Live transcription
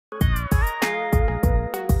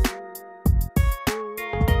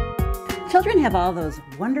Children have all those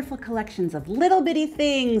wonderful collections of little bitty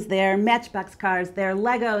things, their Matchbox cars, their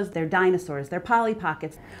Legos, their dinosaurs, their Polly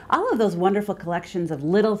Pockets. All of those wonderful collections of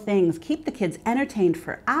little things keep the kids entertained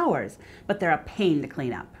for hours, but they're a pain to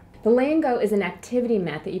clean up. The Lay and Go is an activity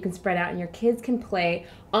mat that you can spread out and your kids can play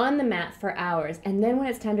on the mat for hours. And then when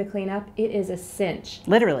it's time to clean up, it is a cinch.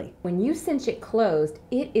 Literally. When you cinch it closed,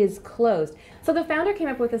 it is closed. So the founder came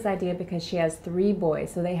up with this idea because she has 3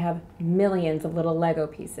 boys, so they have millions of little Lego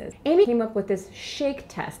pieces. Amy came up with this shake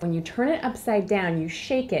test. When you turn it upside down, you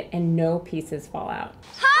shake it and no pieces fall out.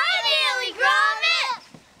 Hi, Daily Gromit!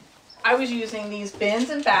 I was using these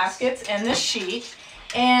bins and baskets and this sheet,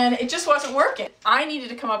 and it just wasn't working. I needed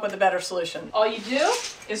to come up with a better solution. All you do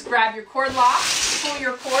is grab your cord lock, pull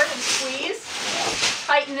your cord and squeeze,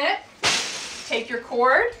 tighten it, take your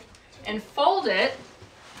cord and fold it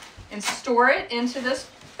and store it into this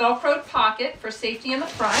Velcroed pocket for safety in the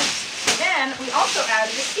front. Then we also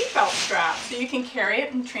added a seatbelt strap so you can carry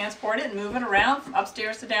it and transport it and move it around from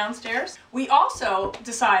upstairs to downstairs. We also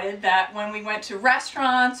decided that when we went to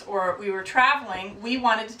restaurants or we were traveling, we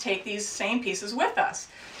wanted to take these same pieces with us.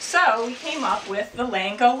 So we came up with the Lay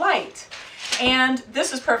and Go Lite. And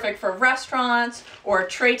this is perfect for restaurants or a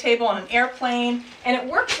tray table on an airplane, and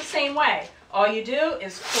it works the same way. All you do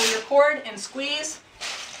is pull your cord and squeeze,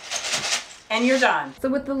 and you're done. So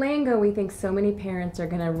with the Lay and Go, we think so many parents are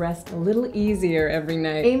gonna rest a little easier every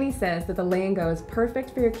night. Amy says that the Lay and Go is perfect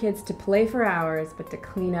for your kids to play for hours, but to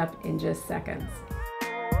clean up in just seconds.